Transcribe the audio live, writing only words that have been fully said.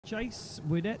chase,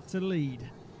 Widett to lead.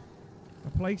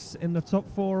 A place in the top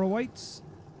 4 awaits.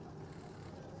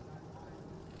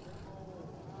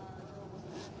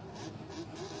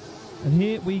 And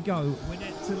here we go.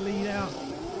 Widett to lead out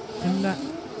in that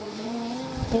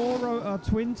 4-rotor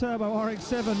twin-turbo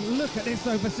RX-7. Look at this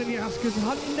though, Vasiliauskas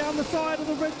hunting down the side of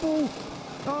the Red Bull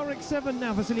RX-7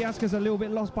 now. Vasiliauskas a little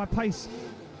bit lost by pace.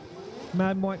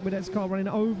 Mad Mike Widett's car running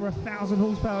over 1,000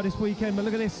 horsepower this weekend, but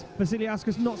look at this.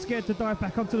 Vasiliauskas not scared to dive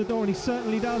back onto the door, and he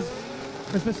certainly does.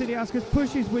 As Vasiliauskas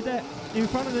pushes Widett in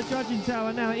front of the judging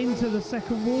tower now into the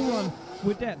second wall run.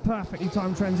 Widett perfectly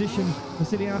timed transition.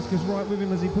 Vasiliauskas right with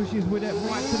him as he pushes Widett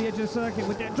right to the edge of the circuit.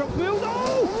 Widett drops wheels.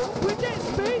 Oh! Widett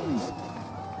spins!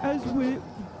 As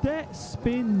Widett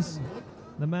spins.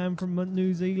 The man from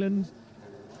New Zealand.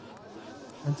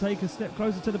 And take a step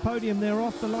closer to the podium. They're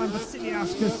off the line.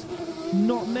 Vasiliauskas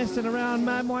not messing around.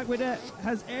 Mad Mike Widett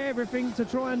has everything to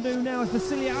try and do now as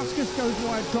Vasiliauskas goes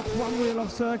wide, drops one wheel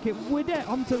off circuit. Widett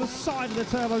onto the side of the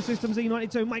Turbo Systems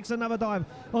E92, makes another dive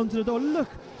onto the door. Look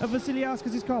at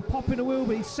Vasiliauskas' car popping a wheel,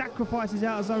 but he sacrifices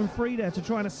out of zone 3 there to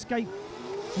try and escape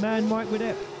Mad Mike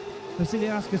Widett.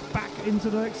 Vasiliauskas back into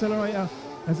the accelerator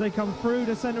as they come through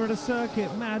the centre of the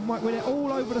circuit. Mad Mike Widett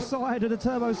all over the side of the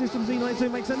Turbo Systems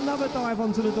E92, makes another dive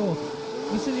onto the door.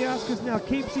 Vasiliauskas now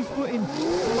keeps his footing,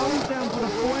 slows down for the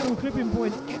final clipping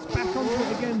point, gets back onto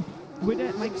it again.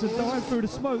 Widett makes a dive through the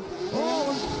smoke. Oh,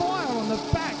 on fire on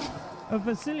the back of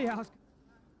Vasiliauskas.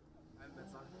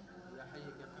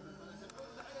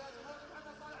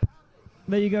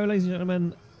 There you go, ladies and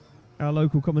gentlemen. Our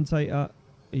local commentator,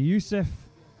 Youssef,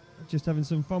 just having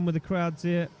some fun with the crowds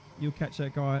here. You'll catch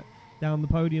that guy down the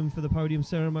podium for the podium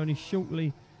ceremony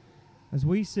shortly, as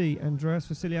we see Andrius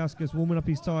Vasiliauskas warming up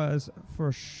his tyres for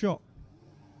a shot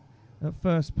at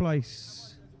first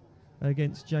place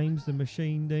against James the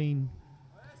Machine Deane.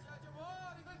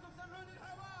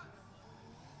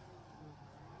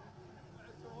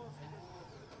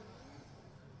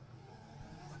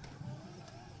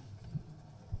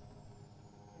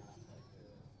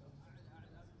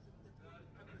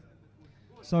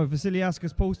 So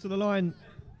Vasiliauskas pulls to the line,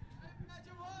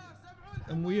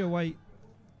 and we await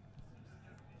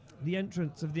the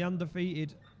entrance of the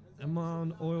undefeated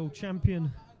Oman Oil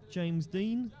champion, James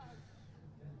Deane.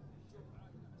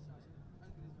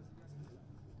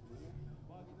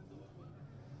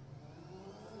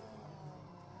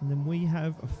 And then we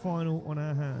have a final on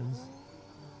our hands.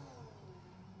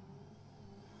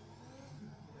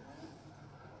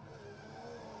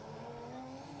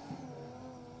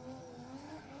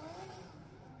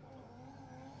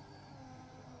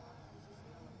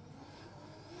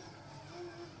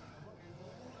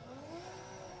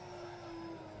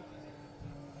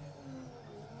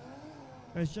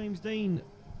 As James Deane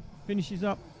finishes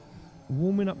up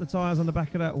warming up the tyres on the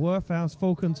back of that Worthhouse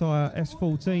Falcon tyre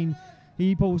S14,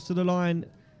 he pulls to the line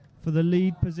for the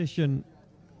lead position.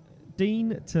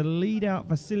 Deane to lead out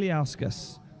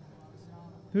Vasiliauskas,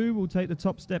 who will take the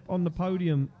top step on the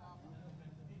podium.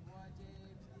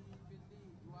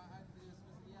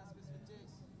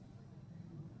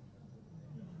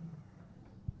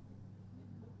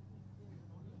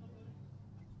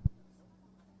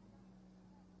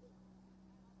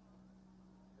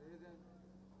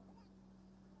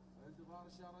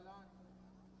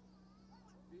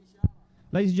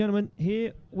 Ladies and gentlemen,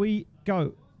 here we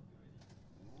go.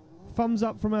 Thumbs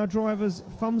up from our drivers,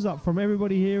 thumbs up from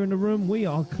everybody here in the room. We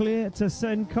are clear to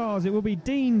send cars. It will be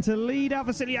Deane to lead out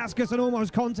Vasiliauskas and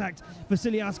almost contact.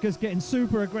 Vasiliauskas getting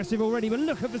super aggressive already, but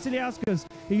look at Vasiliauskas.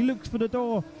 He looks for the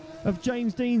door of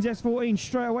James Deane's S14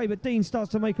 straight away, but Deane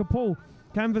starts to make a pull.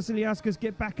 Can Vasiliauskas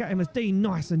get back at him as Deane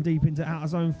nice and deep into outer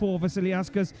zone 4.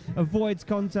 Vasiliauskas avoids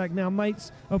contact. Now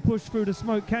mates are pushed through the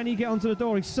smoke. Can he get onto the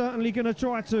door? He's certainly going to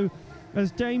try to,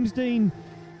 as James Deane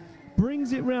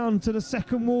brings it round to the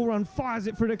second wall run, fires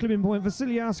it through the clipping point.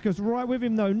 Vasiliauskas right with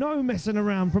him though, no messing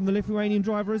around from the Lithuanian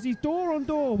driver as he's door on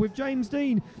door with James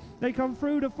Deane. They come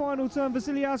through the final turn.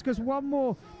 Vasiliauskas one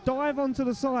more dive onto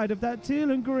the side of that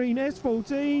teal and green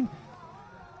S14.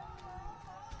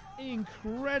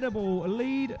 Incredible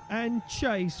lead and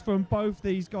chase from both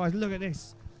these guys. Look at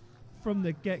this. From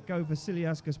the get-go,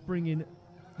 Vasiliauskas bringing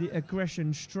the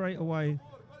aggression straight away.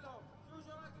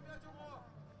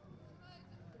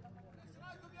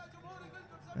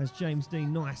 As James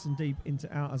Deane nice and deep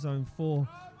into outer zone 4.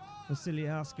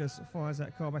 Vasiliauskas fires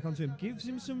that car back onto him. Gives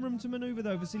him some room to manoeuvre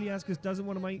though. Vasiliauskas doesn't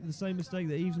want to make the same mistake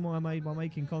that Yves Meyer made by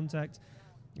making contact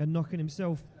and knocking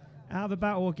himself out of the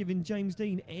battle or giving James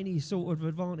Deane any sort of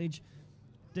advantage.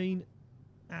 Deane,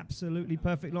 absolutely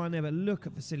perfect line there, but look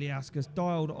at Vasiliauskas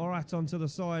dialed right onto the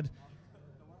side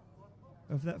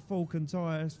of that Falcon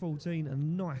tyre, S14,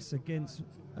 and nice against,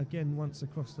 again, once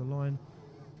across the line.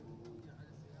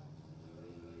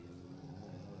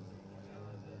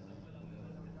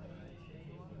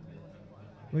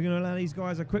 We're going to allow these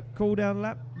guys a quick cool-down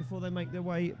lap before they make their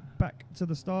way back to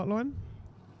the start line.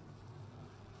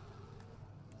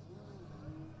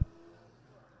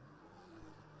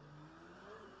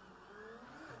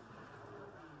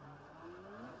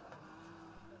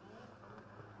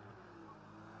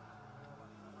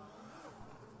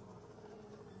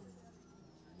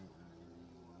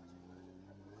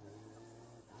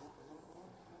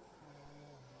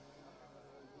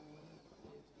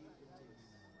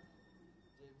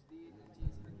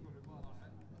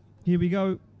 Here we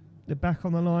go. They're back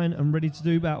on the line and ready to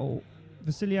do battle.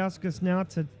 Vasiliauskas now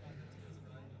to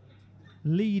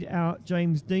lead out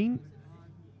James Deane.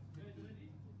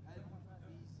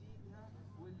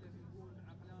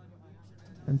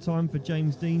 And time for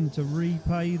James Deane to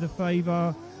repay the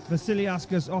favour.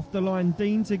 Vasiliauskas off the line.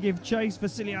 Deane to give chase.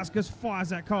 Vasiliauskas fires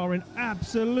that car in.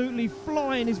 Absolutely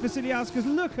flying is Vasiliauskas.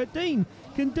 Look at Deane.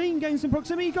 Can Deane gain some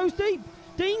proximity? He goes deep.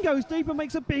 Deane goes deep and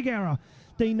makes a big error.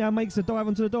 Deane now makes a dive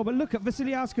onto the door, but look at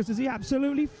Vasiliauskas as he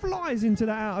absolutely flies into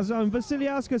that outer zone.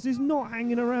 Vasiliauskas is not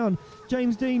hanging around.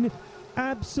 James Deane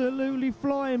absolutely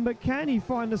flying, but can he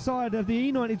find the side of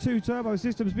the E92 Turbo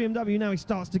Systems BMW? Now he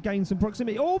starts to gain some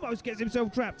proximity, almost gets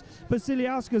himself trapped.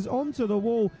 Vasiliauskas onto the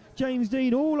wall. James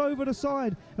Deane all over the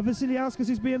side of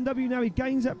Vasiliauskas' BMW. Now he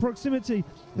gains that proximity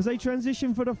as they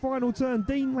transition for the final turn.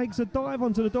 Deane makes a dive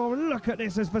onto the door, and look at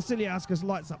this as Vasiliauskas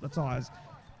lights up the tyres.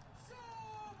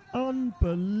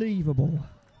 Unbelievable.